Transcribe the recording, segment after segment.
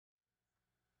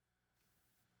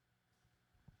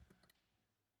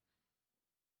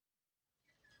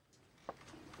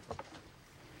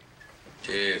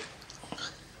Shit.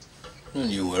 Don't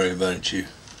you worry about it, Chief.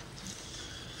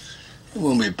 It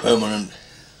won't be permanent.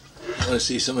 You want to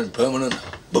see something permanent?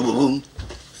 Boom, boom, boom.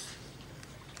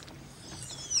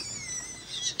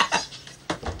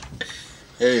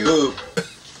 Hey, Hoop.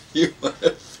 You want to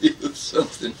feel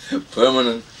something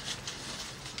permanent?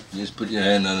 Just put your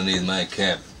hand underneath my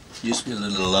cap. Just feel a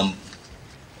little lump.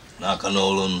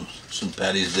 Knock-on-Nolan, St.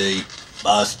 Paddy's Day,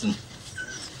 Boston.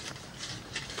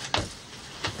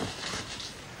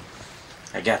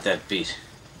 I got that beat.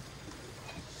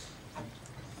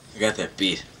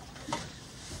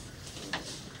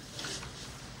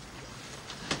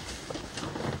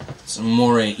 Some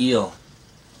moray eel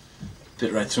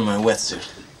bit right through my wetsuit.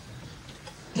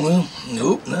 Well,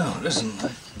 nope, no, listen,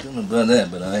 I don't know about that,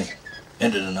 but I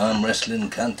entered an arm wrestling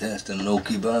contest in an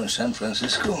Oki bar in San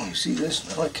Francisco. You see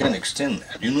this? Now I can't extend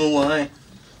that. You know why?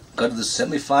 Got to the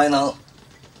semi-final,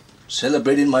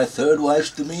 celebrating my third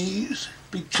wife's demise.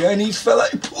 Big Chinese fella,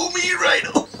 he pulled me right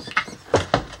off.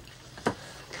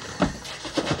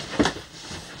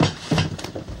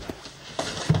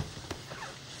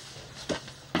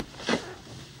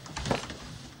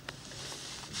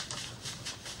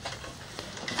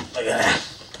 Look at that.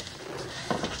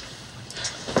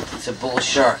 It's a bull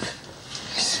shark.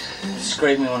 It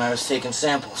scraped me when I was taking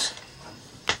samples.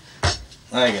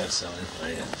 I got something for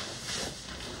you.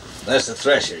 That's the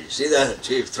thresher. You see that,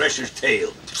 Chief? Thresher's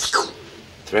tail.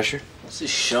 Thresher? It's a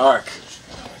shark.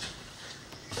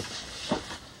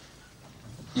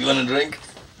 You want a drink?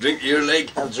 Drink to your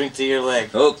leg? I'll drink to your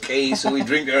leg. Okay, so we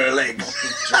drink our legs.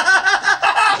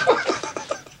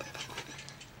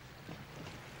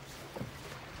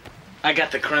 I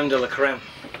got the creme de la creme.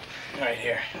 Right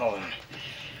here. Hold on.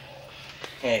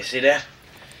 Hey, see that?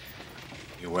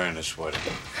 You're wearing a sweater.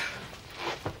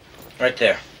 Right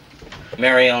there.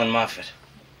 Mary Ellen Moffat.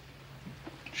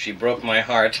 She broke my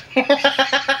heart.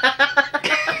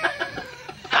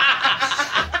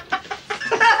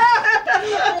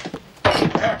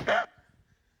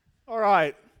 All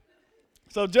right.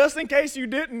 So just in case you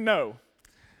didn't know,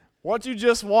 what you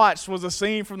just watched was a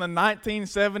scene from the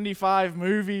 1975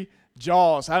 movie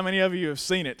Jaws. How many of you have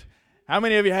seen it? How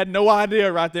many of you had no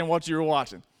idea right then what you were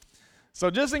watching?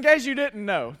 So just in case you didn't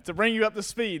know, to bring you up to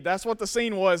speed, that's what the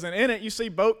scene was. And in it, you see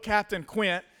boat captain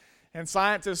Quint and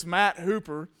scientist Matt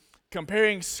Hooper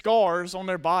comparing scars on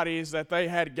their bodies that they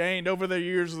had gained over the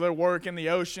years of their work in the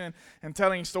ocean and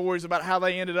telling stories about how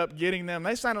they ended up getting them.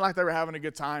 They sounded like they were having a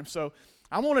good time. So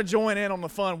I want to join in on the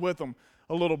fun with them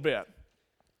a little bit.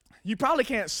 You probably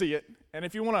can't see it, and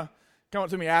if you want to come up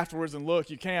to me afterwards and look,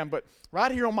 you can, but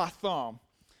right here on my thumb,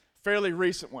 fairly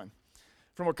recent one,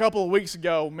 from a couple of weeks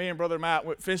ago, me and Brother Matt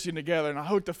went fishing together, and I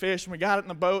hooked the fish, and we got it in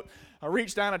the boat. I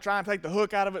reached down to try and take the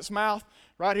hook out of its mouth.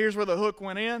 Right here's where the hook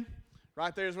went in.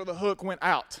 Right there's where the hook went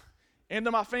out.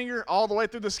 Into my finger, all the way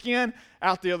through the skin,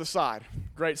 out the other side.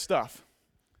 Great stuff.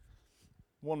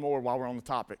 One more while we're on the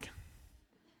topic.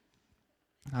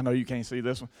 I know you can't see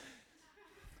this one.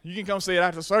 You can come see it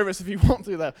after the service if you want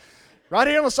to, though. Right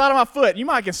here on the side of my foot. You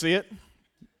might can see it.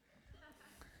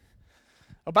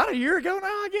 About a year ago now,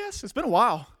 I guess. It's been a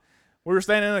while. We were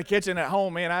standing in the kitchen at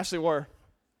home, me and Ashley were.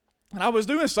 And I was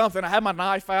doing something. I had my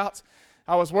knife out.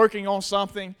 I was working on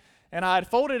something. And I had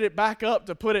folded it back up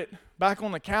to put it back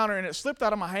on the counter, and it slipped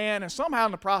out of my hand. And somehow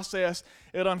in the process,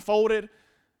 it unfolded,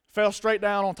 fell straight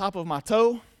down on top of my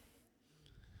toe.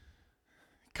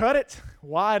 Cut it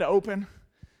wide open.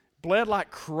 Bled like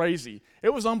crazy. It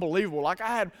was unbelievable. Like I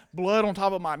had blood on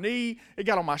top of my knee. It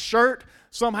got on my shirt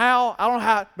somehow. I don't know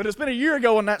how, but it's been a year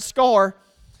ago and that scar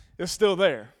is still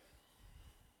there.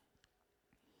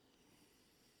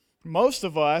 Most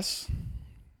of us,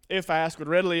 if asked, would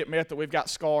readily admit that we've got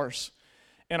scars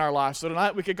in our lives. So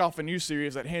tonight we kick off a new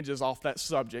series that hinges off that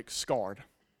subject, scarred.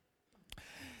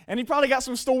 And you probably got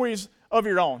some stories of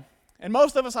your own. And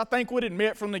most of us, I think, would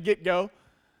admit from the get-go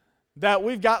that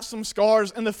we've got some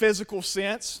scars in the physical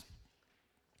sense.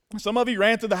 Some of you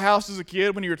ran through the house as a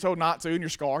kid when you were told not to, and you're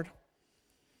scarred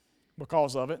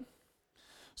because of it.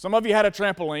 Some of you had a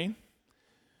trampoline,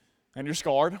 and you're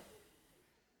scarred.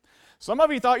 Some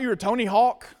of you thought you were Tony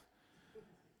Hawk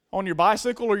on your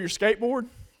bicycle or your skateboard,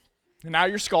 and now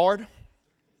you're scarred.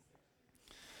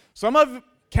 Some of you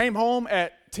came home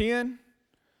at 10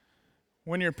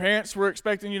 when your parents were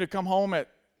expecting you to come home at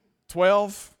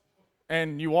 12,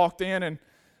 and you walked in, and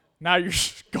now you're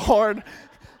scarred.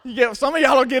 Some of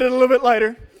y'all will get it a little bit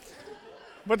later.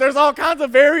 But there's all kinds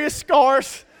of various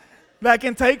scars that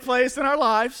can take place in our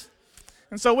lives.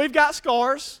 And so we've got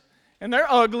scars, and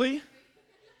they're ugly.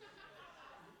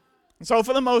 And so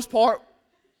for the most part,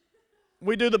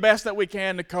 we do the best that we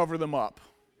can to cover them up.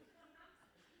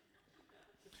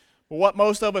 But what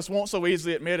most of us won't so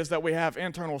easily admit is that we have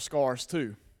internal scars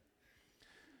too.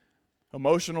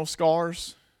 Emotional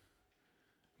scars,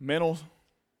 mental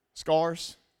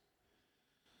scars,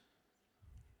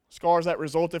 scars that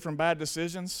resulted from bad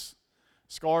decisions,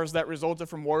 scars that resulted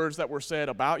from words that were said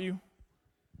about you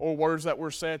or words that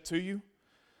were said to you,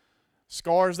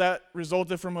 scars that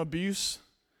resulted from abuse,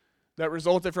 that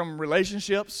resulted from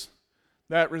relationships,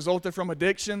 that resulted from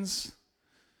addictions.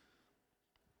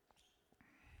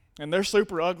 And they're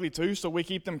super ugly too, so we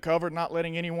keep them covered, not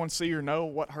letting anyone see or know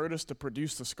what hurt us to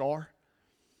produce the scar.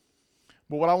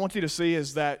 But what I want you to see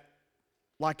is that,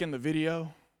 like in the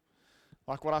video,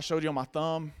 like what I showed you on my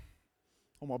thumb,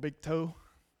 on my big toe,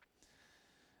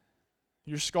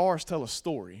 your scars tell a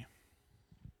story.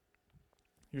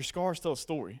 Your scars tell a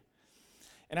story.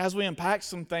 And as we unpack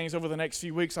some things over the next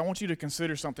few weeks, I want you to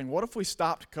consider something. What if we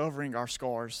stopped covering our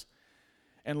scars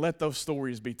and let those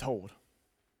stories be told?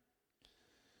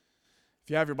 If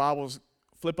you have your Bibles,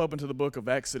 flip open to the book of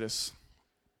Exodus.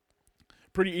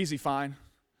 Pretty easy find.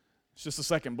 It's just the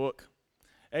second book.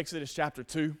 Exodus chapter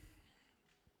 2.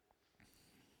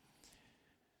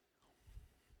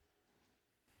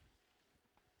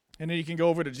 And then you can go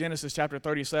over to Genesis chapter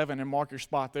 37 and mark your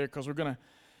spot there, because we're going to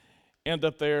end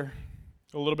up there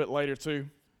a little bit later too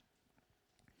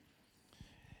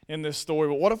in this story.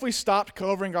 But what if we stopped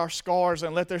covering our scars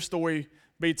and let their story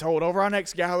be told? Over our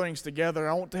next gatherings together,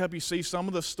 I want to help you see some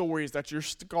of the stories that your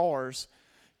scars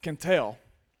can tell.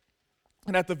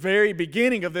 And at the very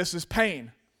beginning of this is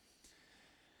pain.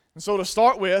 And so to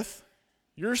start with,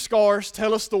 your scars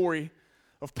tell a story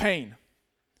of pain.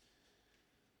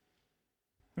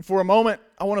 And for a moment,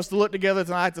 I want us to look together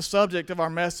tonight at the subject of our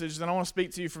message, and I want to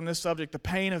speak to you from this subject, the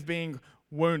pain of being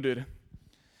wounded. And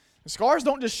scars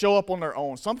don't just show up on their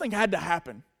own. Something had to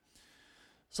happen.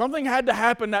 Something had to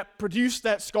happen that produced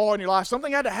that scar in your life.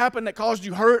 Something had to happen that caused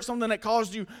you hurt, something that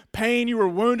caused you pain. You were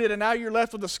wounded, and now you're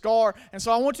left with a scar. And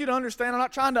so I want you to understand, I'm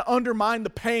not trying to undermine the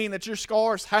pain that your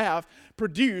scars have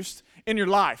produced in your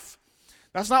life.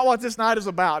 That's not what this night is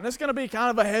about. And it's going to be kind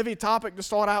of a heavy topic to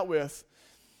start out with.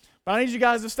 But I need you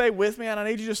guys to stay with me, and I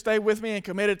need you to stay with me and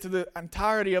committed to the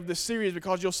entirety of this series,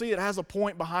 because you'll see it has a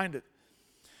point behind it.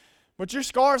 But your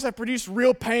scars have produced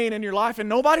real pain in your life, and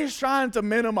nobody's trying to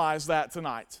minimize that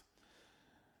tonight.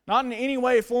 Not in any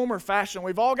way, form, or fashion.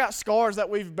 We've all got scars that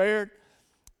we've bared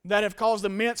that have caused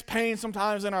immense pain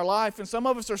sometimes in our life, and some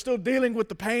of us are still dealing with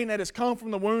the pain that has come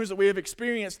from the wounds that we have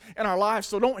experienced in our life.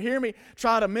 So don't hear me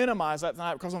try to minimize that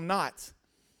tonight, because I'm not.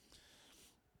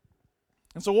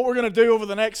 And so what we're going to do over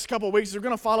the next couple of weeks is we're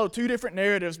going to follow two different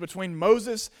narratives between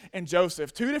Moses and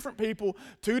Joseph. Two different people,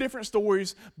 two different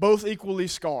stories, both equally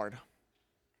scarred.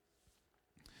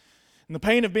 And the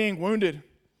pain of being wounded,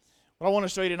 what I want to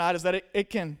show you tonight is that it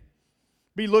can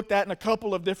be looked at in a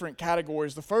couple of different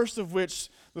categories. The first of which,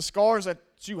 the scars that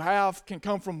you have can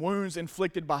come from wounds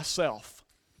inflicted by self.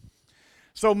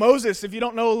 So Moses, if you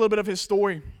don't know a little bit of his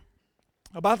story,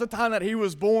 about the time that he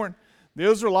was born, the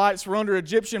Israelites were under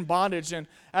Egyptian bondage, and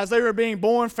as they were being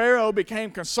born, Pharaoh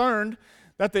became concerned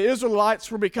that the Israelites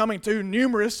were becoming too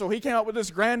numerous, so he came up with this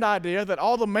grand idea that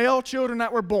all the male children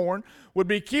that were born would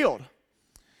be killed.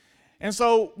 And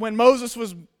so when Moses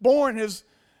was born, his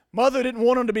mother didn't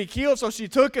want him to be killed, so she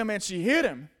took him and she hid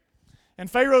him.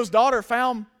 And Pharaoh's daughter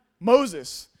found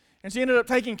Moses, and she ended up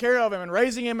taking care of him and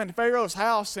raising him in Pharaoh's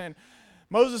house. And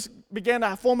Moses began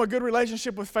to form a good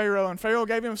relationship with Pharaoh, and Pharaoh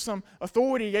gave him some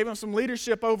authority, gave him some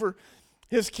leadership over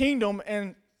his kingdom.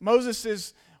 And Moses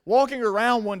is walking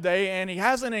around one day, and he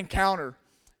has an encounter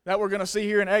that we're going to see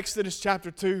here in Exodus chapter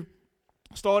 2,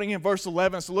 starting in verse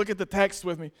 11. So look at the text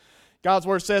with me. God's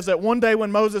word says that one day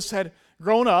when Moses had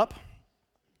grown up,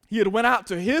 he had went out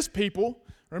to his people.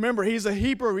 Remember, he's a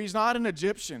Hebrew. He's not an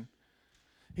Egyptian.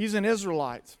 He's an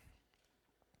Israelite.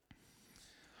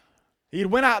 He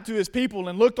went out to his people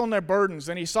and looked on their burdens,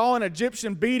 and he saw an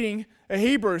Egyptian beating a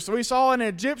Hebrew. So he saw an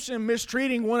Egyptian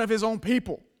mistreating one of his own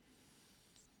people.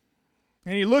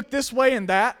 And he looked this way and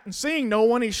that, and seeing no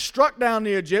one, he struck down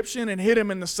the Egyptian and hid him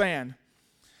in the sand.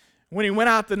 When he went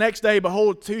out the next day,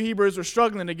 behold, two Hebrews were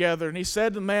struggling together, and he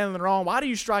said to the man in the wrong, "Why do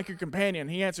you strike your companion?"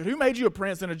 He answered, "Who made you a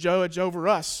prince and a judge over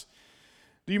us?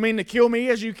 Do you mean to kill me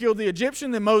as you killed the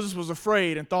Egyptian?" Then Moses was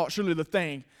afraid and thought, surely the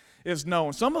thing is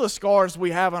known. Some of the scars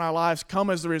we have in our lives come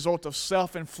as the result of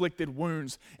self-inflicted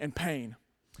wounds and pain.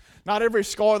 Not every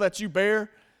scar that you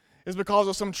bear is because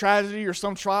of some tragedy or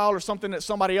some trial or something that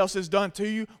somebody else has done to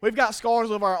you. We've got scars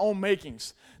of our own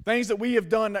makings. Things that we have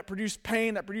done that produce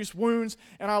pain, that produce wounds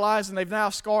in our lives, and they've now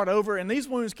scarred over. And these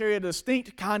wounds carry a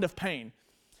distinct kind of pain,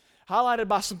 highlighted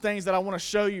by some things that I want to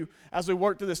show you as we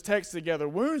work through this text together.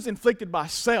 Wounds inflicted by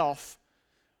self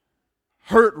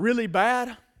hurt really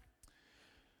bad?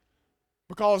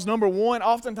 Because number one,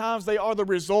 oftentimes they are the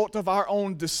result of our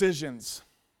own decisions.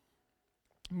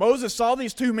 Moses saw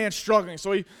these two men struggling,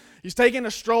 so he's taking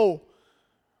a stroll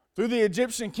through the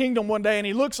Egyptian kingdom one day, and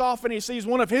he looks off and he sees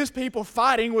one of his people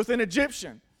fighting with an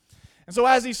Egyptian. And so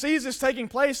as he sees this taking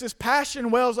place, this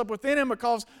passion wells up within him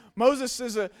because Moses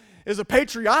is a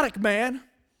patriotic man.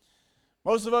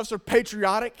 Most of us are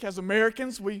patriotic as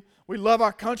Americans. We love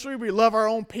our country, we love our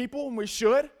own people, and we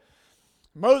should.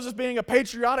 Moses, being a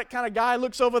patriotic kind of guy,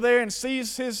 looks over there and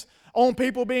sees his own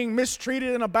people being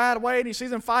mistreated in a bad way, and he sees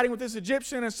them fighting with this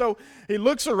Egyptian, and so he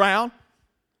looks around.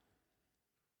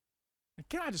 And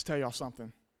can I just tell y'all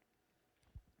something?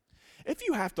 If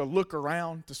you have to look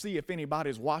around to see if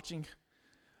anybody's watching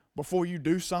before you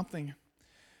do something,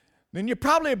 then you're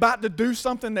probably about to do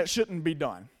something that shouldn't be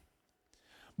done.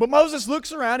 But Moses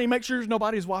looks around, he makes sure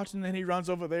nobody's watching, then he runs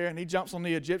over there and he jumps on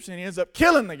the Egyptian and he ends up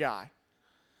killing the guy.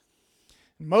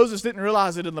 Moses didn't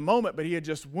realize it in the moment, but he had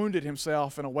just wounded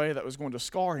himself in a way that was going to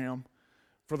scar him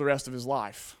for the rest of his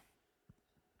life.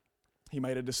 He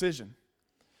made a decision.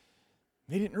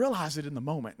 He didn't realize it in the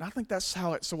moment. And I think that's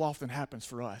how it so often happens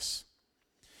for us.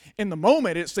 In the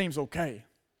moment, it seems okay.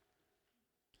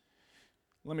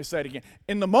 Let me say it again.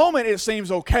 In the moment, it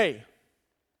seems okay.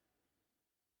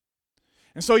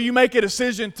 And so you make a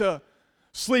decision to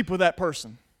sleep with that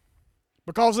person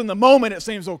because in the moment, it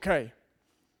seems okay.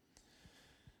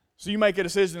 So you make a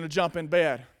decision to jump in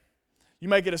bed. You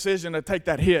make a decision to take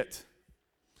that hit.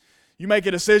 You make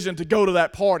a decision to go to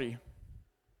that party.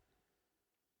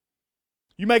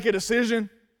 You make a decision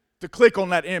to click on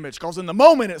that image because in the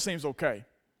moment it seems okay.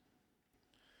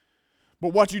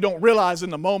 But what you don't realize in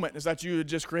the moment is that you had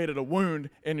just created a wound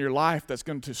in your life that's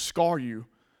going to scar you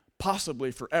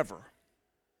possibly forever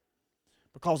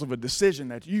because of a decision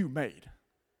that you made.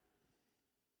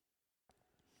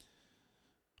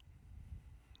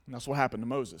 And that's what happened to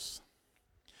Moses.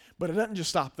 But it doesn't just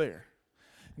stop there.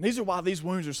 And these are why these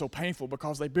wounds are so painful,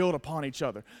 because they build upon each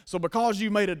other. So because you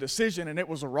made a decision and it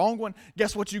was a wrong one,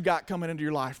 guess what you got coming into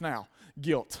your life now?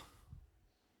 Guilt.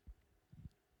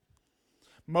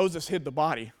 Moses hid the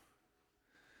body.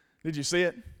 Did you see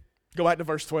it? Go back to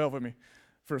verse 12 with me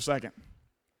for a second.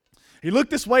 He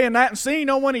looked this way and that, and seeing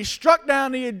no one, he struck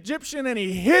down the Egyptian and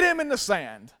he hid him in the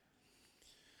sand.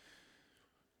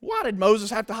 Why did Moses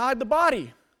have to hide the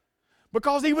body?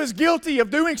 Because he was guilty of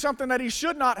doing something that he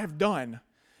should not have done.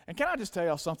 And can I just tell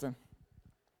y'all something?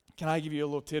 Can I give you a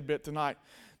little tidbit tonight?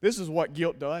 This is what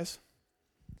guilt does.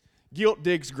 Guilt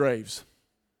digs graves.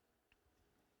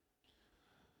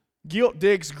 Guilt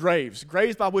digs graves.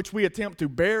 Graves by which we attempt to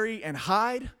bury and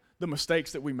hide the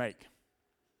mistakes that we make.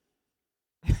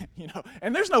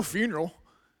 And there's no funeral.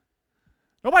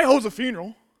 Nobody holds a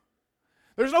funeral.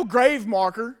 There's no grave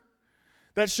marker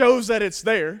that shows that it's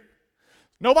there.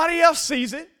 Nobody else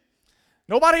sees it.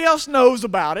 Nobody else knows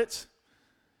about it.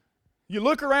 You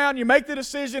look around, you make the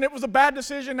decision, it was a bad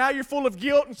decision, now you're full of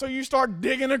guilt, and so you start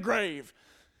digging a grave.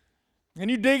 And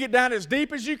you dig it down as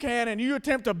deep as you can, and you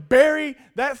attempt to bury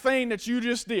that thing that you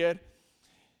just did.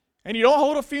 And you don't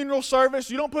hold a funeral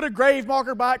service, you don't put a grave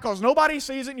marker by it because nobody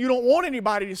sees it, and you don't want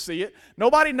anybody to see it.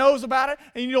 Nobody knows about it,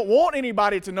 and you don't want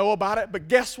anybody to know about it. But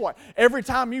guess what? Every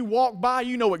time you walk by,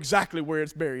 you know exactly where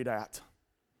it's buried at.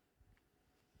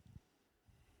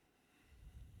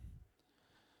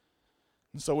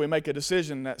 And so we make a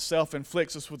decision that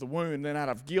self-inflicts us with a wound, then out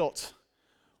of guilt,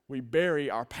 we bury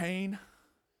our pain,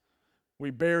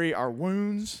 we bury our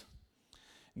wounds,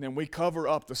 and then we cover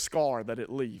up the scar that it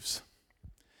leaves.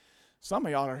 Some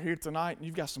of y'all are here tonight and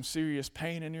you've got some serious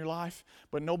pain in your life,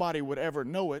 but nobody would ever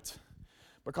know it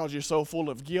because you're so full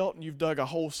of guilt and you've dug a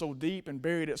hole so deep and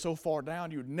buried it so far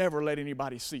down, you'd never let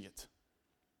anybody see it.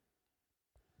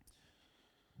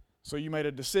 So you made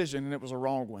a decision and it was a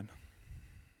wrong one.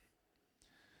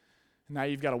 Now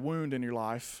you've got a wound in your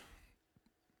life,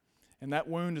 and that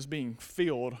wound is being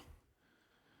filled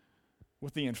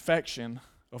with the infection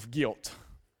of guilt.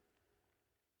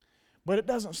 But it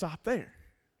doesn't stop there.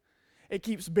 It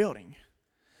keeps building.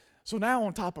 So now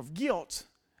on top of guilt,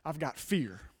 I've got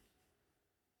fear.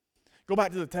 Go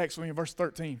back to the text with me in verse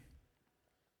 13.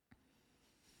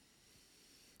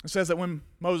 It says that when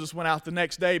Moses went out the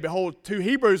next day, behold, two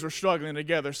Hebrews were struggling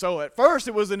together. So at first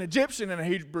it was an Egyptian and a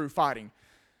Hebrew fighting.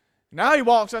 Now he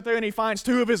walks out there and he finds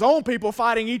two of his own people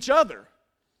fighting each other.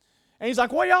 And he's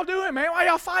like, what y'all doing, man? Why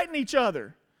y'all fighting each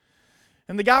other?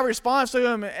 And the guy responds to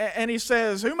him and he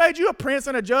says, who made you a prince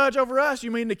and a judge over us?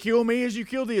 You mean to kill me as you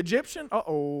killed the Egyptian?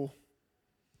 Uh-oh.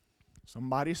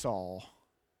 Somebody saw.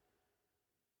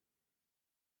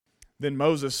 Then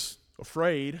Moses,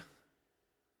 afraid,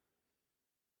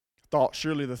 thought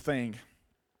surely the thing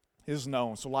is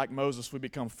known. So like Moses, we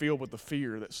become filled with the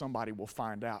fear that somebody will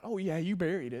find out. Oh yeah, you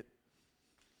buried it.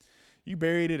 You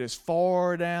buried it as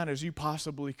far down as you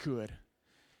possibly could.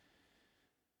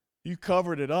 You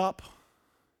covered it up.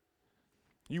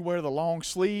 You wear the long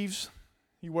sleeves.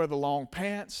 You wear the long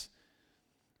pants.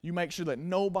 You make sure that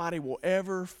nobody will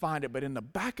ever find it. But in the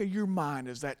back of your mind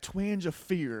is that twinge of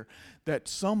fear that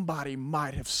somebody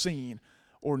might have seen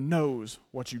or knows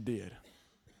what you did.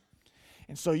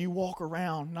 And so you walk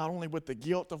around not only with the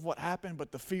guilt of what happened,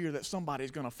 but the fear that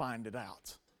somebody's going to find it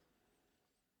out.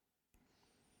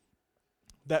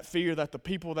 That fear that the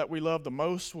people that we love the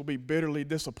most will be bitterly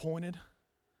disappointed.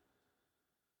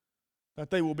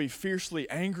 That they will be fiercely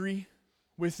angry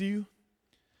with you.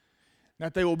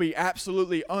 That they will be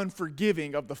absolutely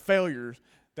unforgiving of the failures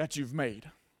that you've made.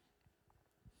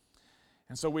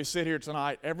 And so we sit here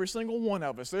tonight, every single one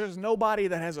of us. There's nobody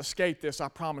that has escaped this, I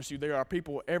promise you. There are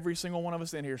people, every single one of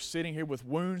us in here, sitting here with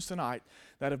wounds tonight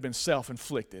that have been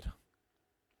self-inflicted.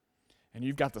 And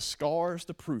you've got the scars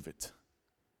to prove it.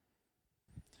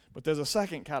 But there's a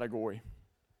second category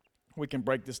we can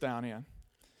break this down in.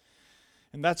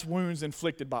 And that's wounds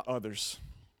inflicted by others.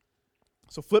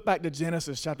 So flip back to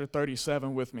Genesis chapter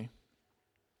 37 with me.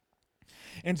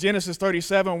 In Genesis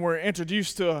 37, we're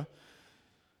introduced to a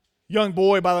young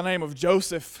boy by the name of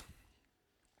Joseph.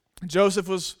 Joseph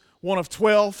was one of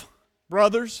 12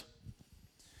 brothers.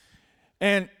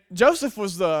 And Joseph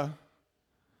was the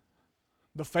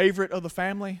favorite of the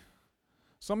family.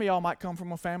 Some of y'all might come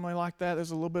from a family like that.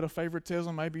 There's a little bit of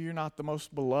favoritism. Maybe you're not the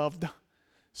most beloved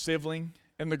sibling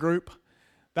in the group.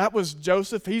 That was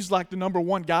Joseph. He's like the number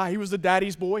one guy. He was the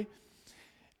daddy's boy.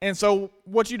 And so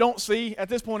what you don't see at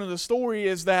this point in the story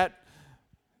is that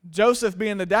Joseph,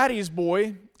 being the daddy's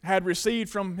boy, had received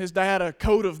from his dad a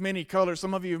coat of many colors.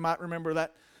 Some of you might remember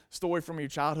that story from your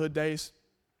childhood days.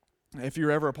 If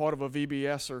you're ever a part of a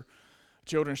VBS or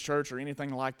children's church or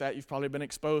anything like that, you've probably been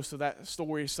exposed to that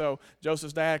story. So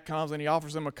Joseph's dad comes and he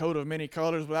offers him a coat of many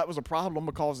colors, but that was a problem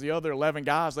because the other 11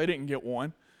 guys, they didn't get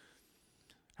one.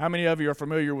 How many of you are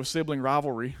familiar with sibling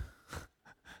rivalry?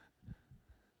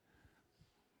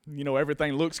 You know,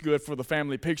 everything looks good for the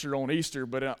family picture on Easter,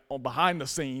 but behind the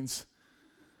scenes,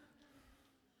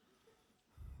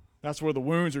 that's where the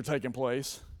wounds are taking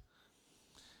place.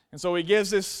 And so he gives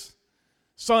this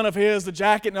son of his the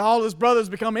jacket, and all his brothers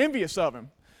become envious of him.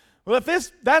 Well,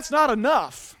 if that's not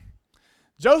enough,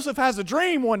 Joseph has a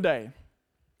dream one day.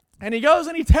 And he goes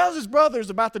and he tells his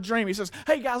brothers about the dream. He says,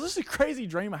 hey guys, this is a crazy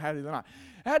dream I had the other night.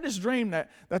 I had this dream that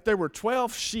there were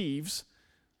 12 sheaves.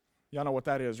 Y'all know what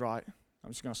that is, right? I'm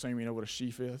just going to assume you know what a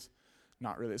sheaf is.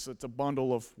 Not really. It's a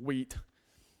bundle of wheat.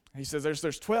 He says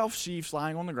there's 12 sheaves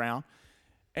lying on the ground,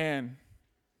 and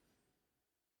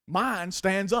mine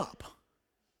stands up.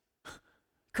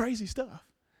 Crazy stuff.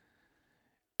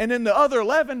 And then the other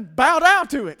 11 bow down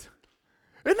to it.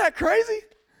 Isn't that crazy?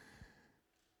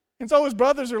 And so his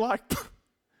brothers are like,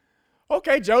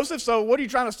 okay, Joseph, so what are you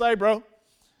trying to say, bro?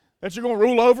 That you're going to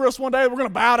rule over us one day? We're going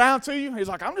to bow down to you? He's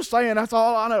like, I'm just saying, that's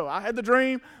all I know. I had the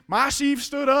dream. My sheaf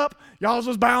stood up. Y'all's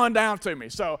was bowing down to me.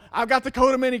 So I've got the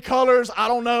coat of many colors. I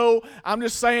don't know. I'm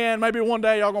just saying, maybe one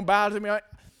day y'all going to bow to me.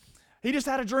 He just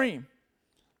had a dream.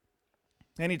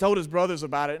 And he told his brothers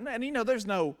about it. And you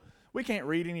know, we can't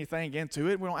read anything into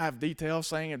it. We don't have details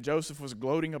saying if Joseph was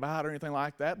gloating about it or anything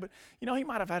like that. But, you know, he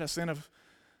might have had a sense of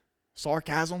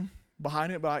sarcasm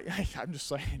behind it. But I'm just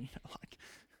saying, you know, like,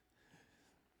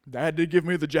 Dad did give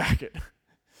me the jacket.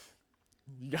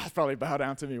 You guys probably bow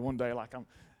down to me one day like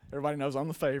everybody knows I'm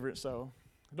the favorite. So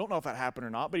I don't know if that happened or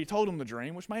not. But he told them the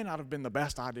dream, which may not have been the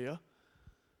best idea,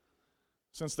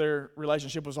 since their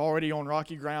relationship was already on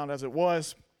rocky ground as it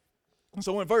was. And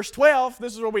so in verse 12,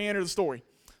 this is where we enter the story.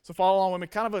 So follow along with me.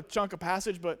 Kind of a chunk of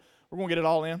passage, but we're going to get it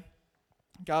all in.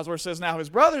 God's word says, now his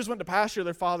brothers went to pasture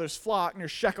their father's flock near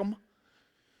Shechem.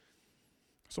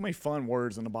 So many fun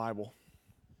words in the Bible.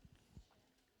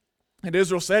 And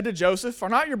Israel said to Joseph, are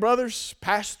not your brothers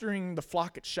pasturing the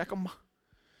flock at Shechem?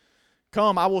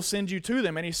 Come, I will send you to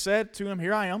them. And he said to him,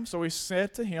 here I am. So he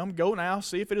said to him, go now,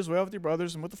 see if it is well with your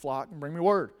brothers and with the flock, and bring me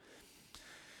word.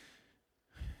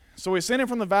 So he sent him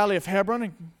from the valley of Hebron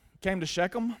and came to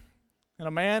Shechem. And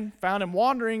a man found him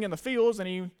wandering in the fields, and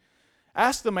he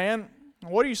asked the man,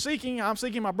 what are you seeking? I'm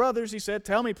seeking my brothers. He said,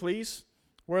 tell me, please,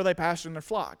 where are they pasturing their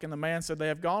flock? And the man said, they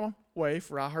have gone away,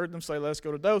 for I heard them say, let us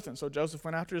go to Dothan. So Joseph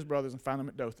went after his brothers and found them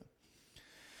at Dothan.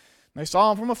 And they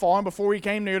saw him from afar, and before he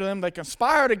came near to them, they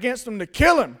conspired against him to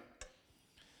kill him.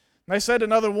 And they said to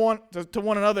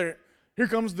one another, here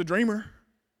comes the dreamer.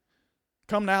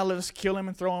 Come now, let us kill him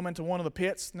and throw him into one of the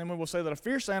pits, and then we will say that a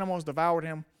fierce animal has devoured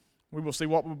him. We will see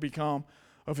what will become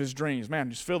of his dreams. Man,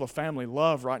 just feel the family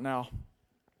love right now.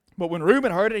 But when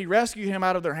Reuben heard it, he rescued him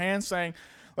out of their hands, saying,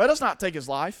 "Let us not take his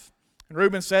life." And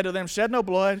Reuben said to them, "Shed no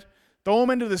blood. Throw him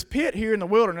into this pit here in the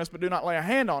wilderness, but do not lay a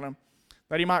hand on him,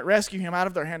 that he might rescue him out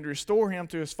of their hand to restore him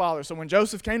to his father." So when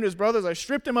Joseph came to his brothers, they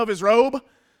stripped him of his robe.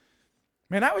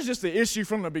 Man, that was just the issue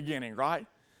from the beginning, right?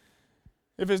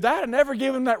 If his dad had never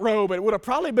given him that robe, it would have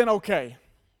probably been okay.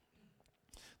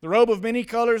 The robe of many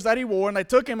colors that he wore, and they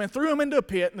took him and threw him into a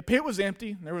pit, and the pit was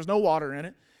empty, and there was no water in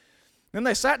it. Then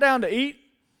they sat down to eat,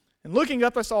 and looking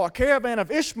up, they saw a caravan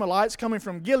of Ishmaelites coming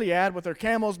from Gilead with their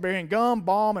camels bearing gum,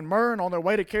 balm, and myrrh, and on their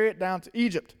way to carry it down to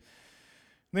Egypt.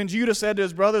 Then Judah said to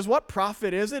his brothers, "What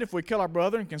profit is it if we kill our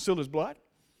brother and conceal his blood?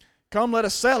 Come, let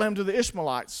us sell him to the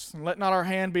Ishmaelites, and let not our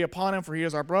hand be upon him, for he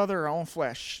is our brother, our own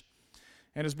flesh."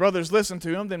 And his brothers listened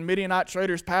to him. Then Midianite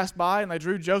traders passed by, and they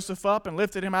drew Joseph up and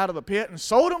lifted him out of the pit and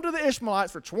sold him to the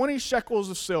Ishmaelites for 20 shekels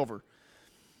of silver.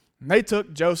 And they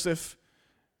took Joseph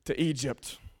to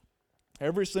Egypt.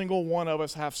 Every single one of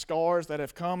us have scars that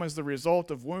have come as the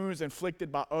result of wounds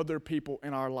inflicted by other people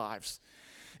in our lives.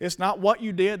 It's not what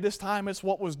you did this time, it's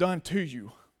what was done to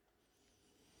you.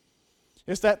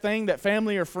 It's that thing that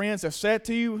family or friends have said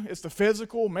to you. It's the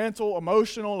physical, mental,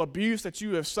 emotional abuse that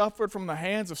you have suffered from the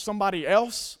hands of somebody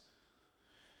else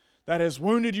that has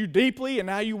wounded you deeply, and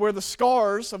now you wear the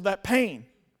scars of that pain.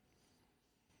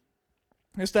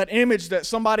 It's that image that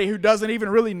somebody who doesn't even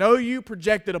really know you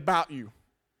projected about you.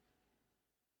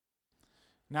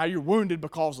 Now you're wounded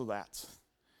because of that.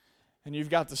 And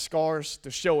you've got the scars to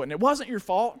show it. And it wasn't your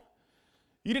fault.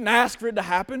 You didn't ask for it to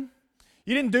happen.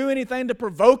 You didn't do anything to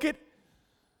provoke it.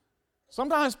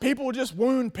 Sometimes people just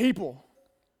wound people.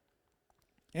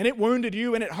 And it wounded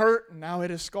you and it hurt, and now it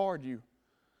has scarred you.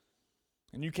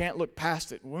 And you can't look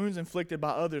past it. Wounds inflicted by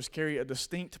others carry a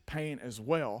distinct pain as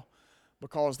well,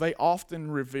 because they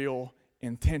often reveal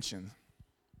intention.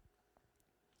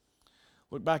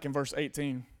 Look back in verse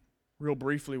 18 real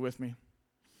briefly with me.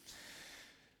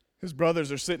 His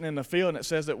brothers are sitting in the field, and it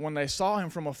says that when they saw him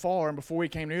from afar and before he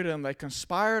came near to them, they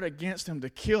conspired against him to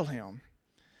kill him.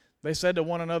 They said to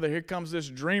one another, "Here comes this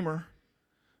dreamer.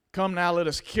 Come now, let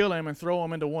us kill him and throw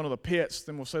him into one of the pits.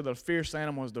 Then we'll say that a fierce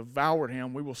animal has devoured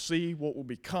him. We will see what will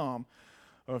become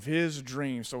of his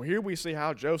dream." So here we see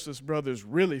how Joseph's brothers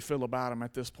really feel about him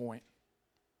at this point.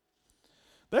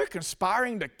 They're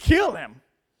conspiring to kill him.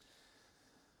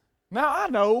 Now I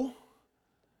know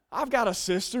I've got a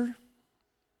sister.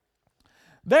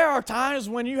 There are times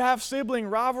when you have sibling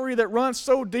rivalry that runs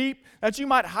so deep that you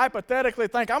might hypothetically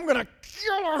think, "I'm going to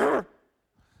kill her.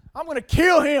 I'm going to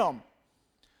kill him."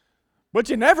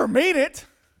 But you never mean it.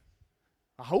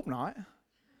 I hope not. I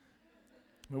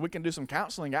mean, we can do some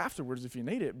counseling afterwards if you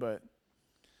need it, but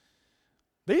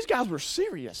these guys were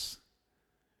serious.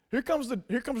 Here comes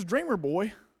Dreamer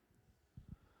Boy.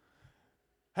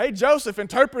 "Hey, Joseph,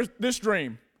 interpret this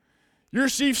dream. Your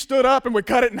sheaf stood up and we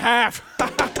cut it in half."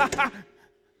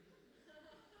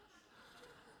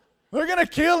 They're going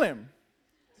to kill him.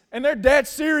 And they're dead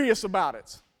serious about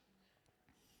it.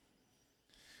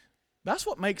 That's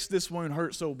what makes this wound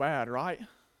hurt so bad, right?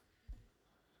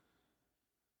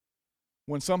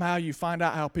 When somehow you find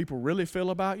out how people really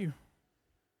feel about you.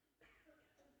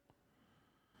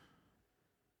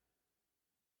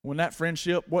 When that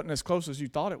friendship wasn't as close as you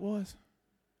thought it was.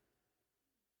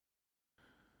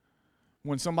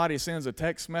 When somebody sends a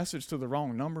text message to the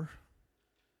wrong number.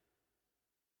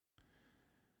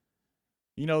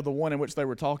 You know, the one in which they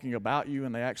were talking about you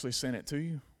and they actually sent it to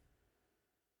you.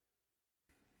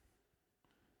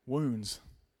 Wounds.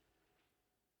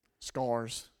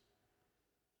 Scars.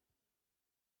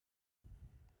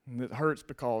 And it hurts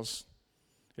because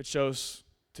it shows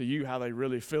to you how they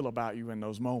really feel about you in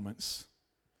those moments.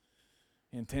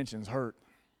 Intentions hurt.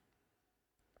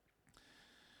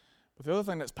 But the other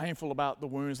thing that's painful about the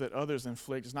wounds that others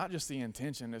inflict is not just the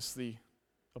intention, it's the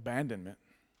abandonment.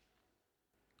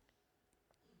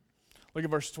 Look at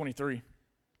verse 23.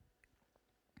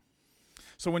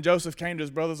 "So when Joseph came to his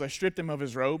brothers, they stripped him of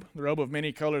his robe, the robe of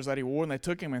many colors that he wore, and they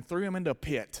took him and threw him into a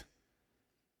pit."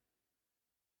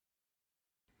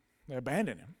 They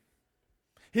abandoned him.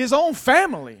 His own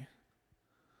family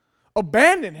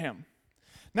abandoned him.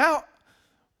 Now,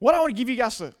 what I want to give you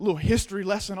guys a little history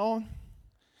lesson on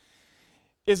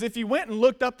is if you went and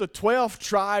looked up the 12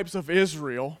 tribes of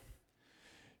Israel,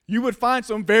 you would find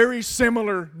some very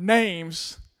similar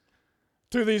names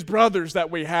to these brothers that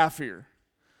we have here.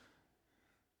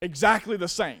 Exactly the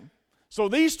same. So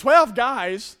these 12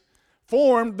 guys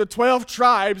formed the 12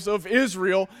 tribes of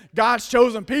Israel, God's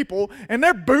chosen people, and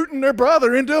they're booting their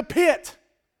brother into a pit.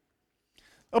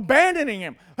 Abandoning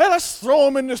him. Hey, let's throw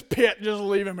him in this pit, just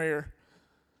leave him here.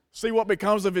 See what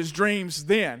becomes of his dreams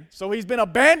then. So he's been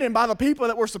abandoned by the people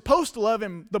that were supposed to love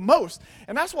him the most.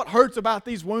 And that's what hurts about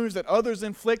these wounds that others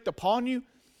inflict upon you,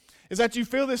 is that you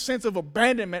feel this sense of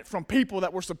abandonment from people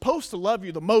that were supposed to love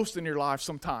you the most in your life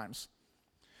sometimes.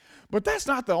 But that's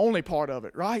not the only part of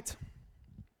it, right?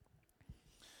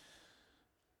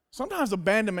 Sometimes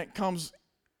abandonment comes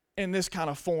in this kind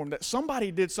of form, that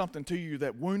somebody did something to you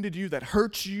that wounded you, that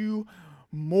hurt you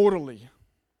mortally.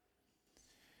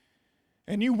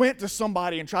 And you went to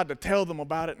somebody and tried to tell them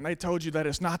about it, and they told you that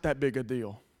it's not that big a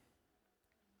deal.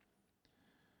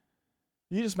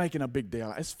 You're just making a big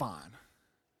deal. It's fine.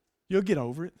 You'll get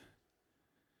over it.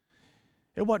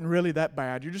 It wasn't really that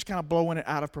bad. You're just kind of blowing it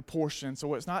out of proportion.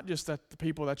 So it's not just that the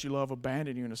people that you love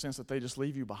abandon you in the sense that they just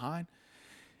leave you behind.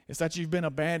 It's that you've been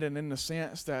abandoned in the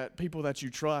sense that people that you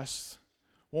trust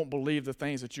won't believe the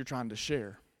things that you're trying to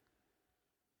share.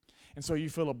 And so you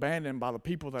feel abandoned by the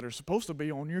people that are supposed to be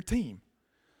on your team.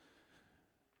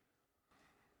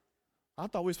 I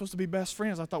thought we were supposed to be best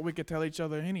friends. I thought we could tell each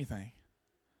other anything.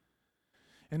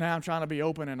 And now I'm trying to be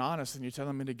open and honest, and you're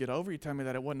telling me to get over it. You tell me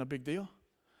that it wasn't a big deal.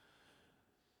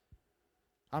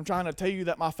 I'm trying to tell you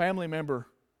that my family member,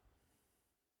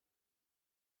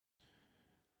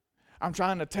 I'm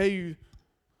trying to tell you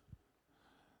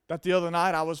that the other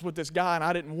night I was with this guy and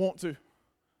I didn't want to.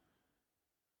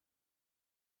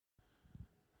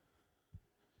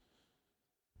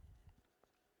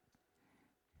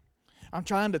 I'm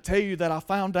trying to tell you that I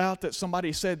found out that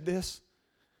somebody said this.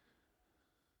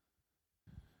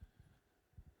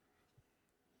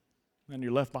 And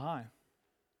you're left behind.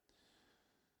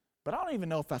 But I don't even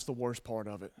know if that's the worst part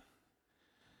of it.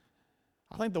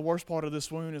 I think the worst part of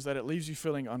this wound is that it leaves you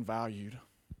feeling unvalued.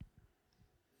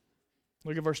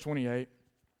 Look at verse 28. It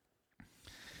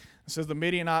says, the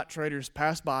Midianite traders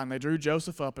passed by, and they drew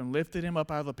Joseph up and lifted him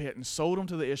up out of the pit and sold him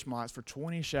to the Ishmaelites for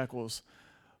 20 shekels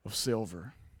of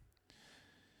silver.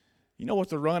 You know what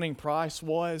the running price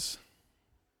was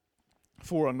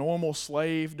for a normal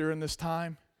slave during this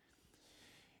time?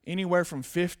 Anywhere from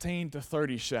 15 to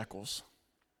 30 shekels.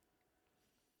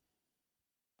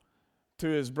 To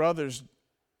his brothers,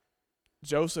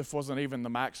 Joseph wasn't even the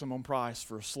maximum price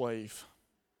for a slave.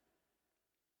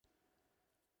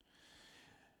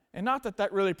 And not that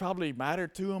that really probably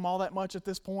mattered to him all that much at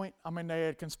this point. I mean, they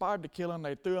had conspired to kill him.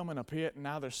 They threw him in a pit, and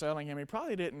now they're selling him. He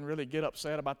probably didn't really get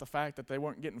upset about the fact that they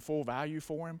weren't getting full value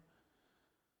for him.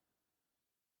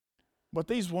 But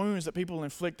these wounds that people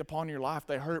inflict upon your life,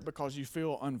 they hurt because you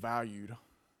feel unvalued.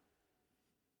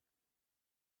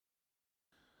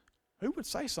 Who would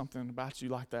say something about you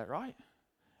like that, right?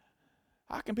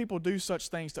 How can people do such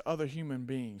things to other human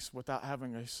beings without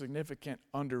having a significant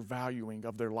undervaluing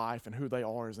of their life and who they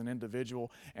are as an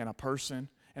individual and a person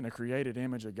and a created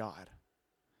image of God?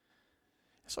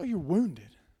 So you're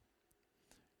wounded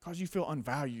because you feel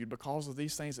unvalued because of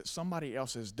these things that somebody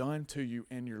else has done to you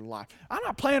in your life. I'm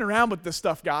not playing around with this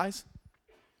stuff, guys.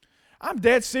 I'm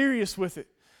dead serious with it.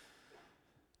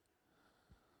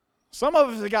 Some of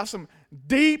us have got some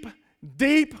deep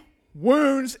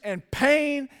wounds and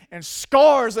pain and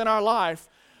scars in our life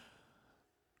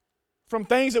from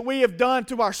things that we have done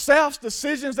to ourselves,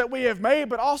 decisions that we have made,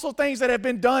 but also things that have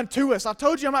been done to us. I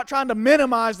told you I'm not trying to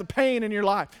minimize the pain in your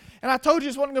life. And I told you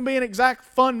this wasn't going to be an exact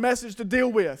fun message to deal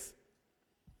with.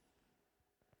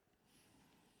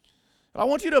 But I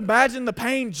want you to imagine the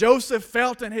pain Joseph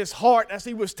felt in his heart as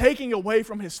he was taken away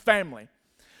from his family.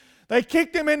 They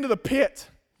kicked him into the pit,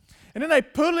 and then they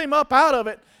pulled him up out of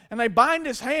it, and they bind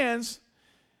his hands,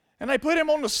 and they put him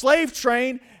on the slave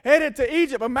train headed to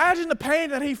Egypt. Imagine the pain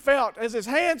that he felt as his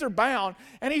hands are bound,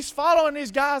 and he's following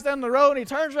these guys down the road, and he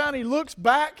turns around and he looks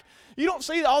back. You don't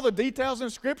see all the details in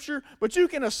Scripture, but you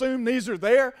can assume these are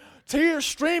there. Tears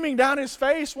streaming down his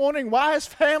face, wondering why his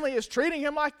family is treating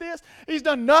him like this. He's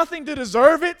done nothing to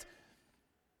deserve it.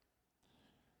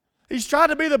 He's tried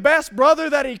to be the best brother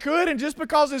that he could, and just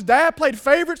because his dad played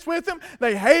favorites with him,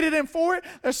 they hated him for it.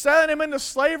 They're selling him into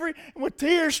slavery, and with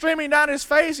tears streaming down his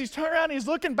face, he's turned around and he's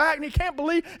looking back, and he can't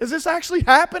believe, is this actually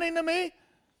happening to me?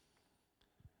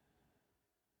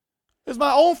 Is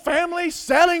my own family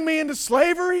selling me into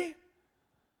slavery?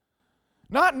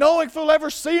 Not knowing if he'll ever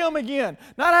see them again.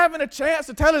 Not having a chance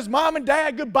to tell his mom and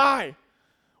dad goodbye.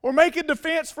 Or make a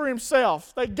defense for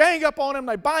himself. They gang up on him,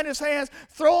 they bind his hands,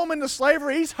 throw him into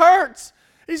slavery. He's hurt.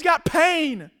 He's got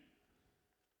pain.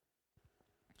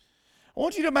 I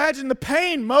want you to imagine the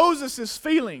pain Moses is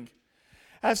feeling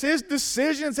as his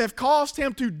decisions have caused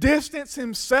him to distance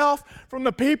himself from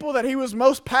the people that he was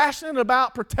most passionate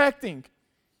about protecting.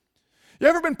 You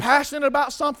ever been passionate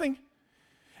about something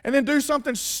and then do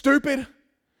something stupid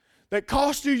that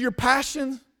cost you your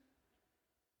passion?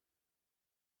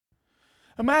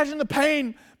 Imagine the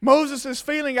pain Moses is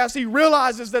feeling as he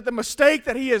realizes that the mistake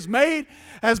that he has made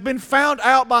has been found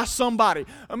out by somebody.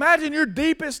 Imagine your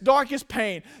deepest, darkest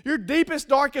pain, your deepest,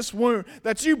 darkest wound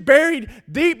that you buried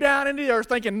deep down into the earth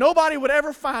thinking nobody would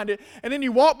ever find it, and then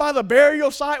you walk by the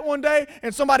burial site one day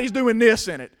and somebody's doing this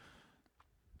in it.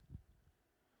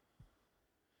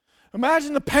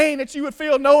 Imagine the pain that you would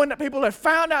feel knowing that people have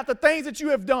found out the things that you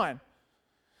have done.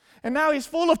 And now he's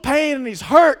full of pain and he's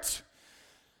hurt.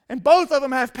 And both of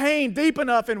them have pain deep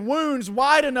enough and wounds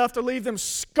wide enough to leave them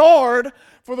scarred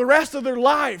for the rest of their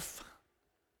life.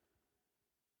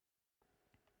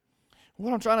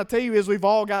 What I'm trying to tell you is we've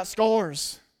all got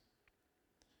scars.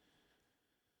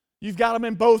 You've got them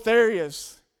in both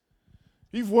areas.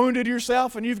 You've wounded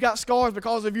yourself and you've got scars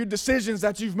because of your decisions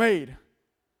that you've made.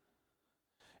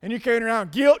 And you're carrying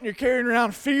around guilt and you're carrying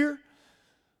around fear.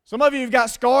 Some of you have got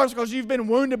scars because you've been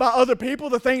wounded by other people,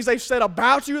 the things they've said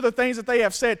about you, the things that they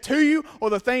have said to you, or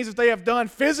the things that they have done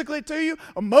physically to you,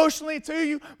 emotionally to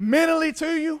you, mentally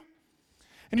to you.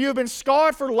 And you have been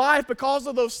scarred for life because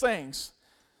of those things.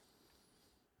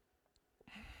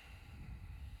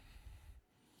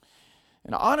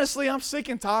 And honestly, I'm sick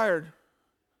and tired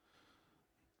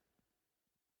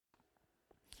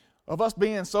of us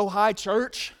being so high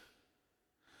church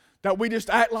that we just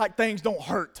act like things don't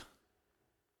hurt.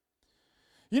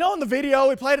 You know, in the video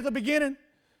we played at the beginning,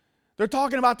 they're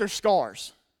talking about their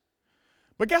scars.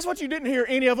 But guess what you didn't hear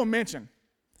any of them mention?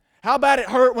 How bad it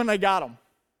hurt when they got them.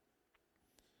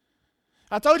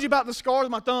 I told you about the scar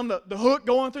with my thumb, the hook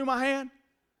going through my hand,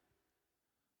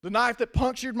 the knife that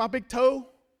punctured my big toe.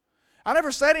 I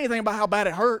never said anything about how bad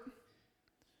it hurt,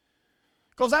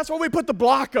 because that's where we put the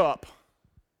block up.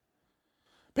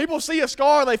 People see a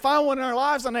scar, they find one in their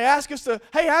lives, and they ask us to,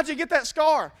 hey, how'd you get that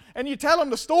scar? And you tell them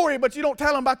the story, but you don't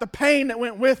tell them about the pain that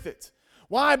went with it.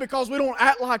 Why? Because we don't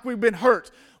act like we've been hurt.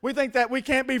 We think that we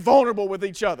can't be vulnerable with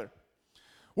each other.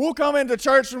 We'll come into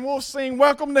church and we'll sing,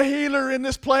 "Welcome to Healer" in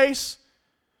this place,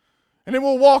 and then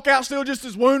we'll walk out still just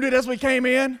as wounded as we came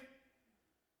in.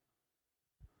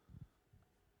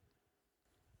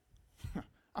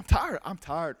 I'm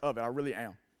tired of it. I really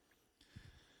am.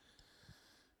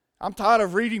 I'm tired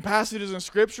of reading passages in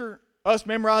Scripture, us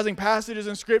memorizing passages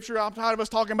in Scripture. I'm tired of us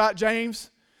talking about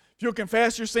James. If you'll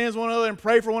confess your sins one another and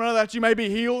pray for one another that you may be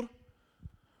healed.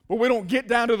 But we don't get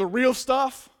down to the real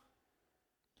stuff.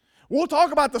 We'll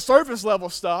talk about the surface level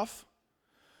stuff.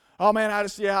 Oh man,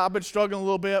 I've been struggling a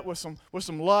little bit with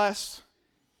some lust.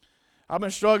 I've been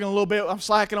struggling a little bit. I'm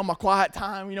slacking on my quiet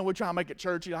time. You know, we're trying to make it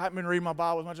churchy. I haven't been reading my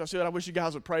Bible as much as I should. I wish you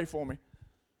guys would pray for me.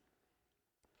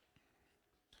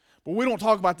 But we don't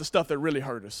talk about the stuff that really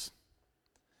hurt us.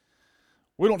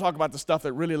 We don't talk about the stuff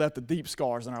that really left the deep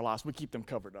scars in our lives. We keep them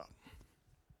covered up.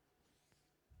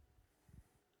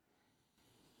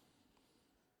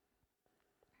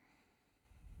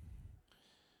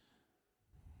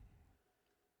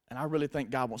 And I really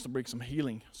think God wants to bring some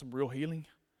healing, some real healing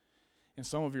in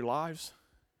some of your lives.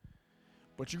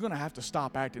 But you're going to have to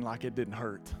stop acting like it didn't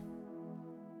hurt.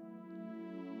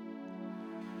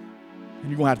 And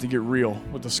you're going to have to get real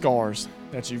with the scars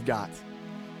that you've got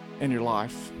in your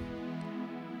life.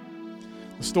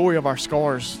 The story of our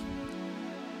scars,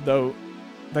 though,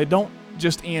 they don't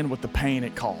just end with the pain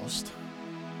it caused.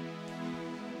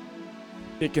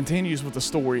 It continues with the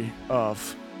story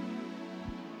of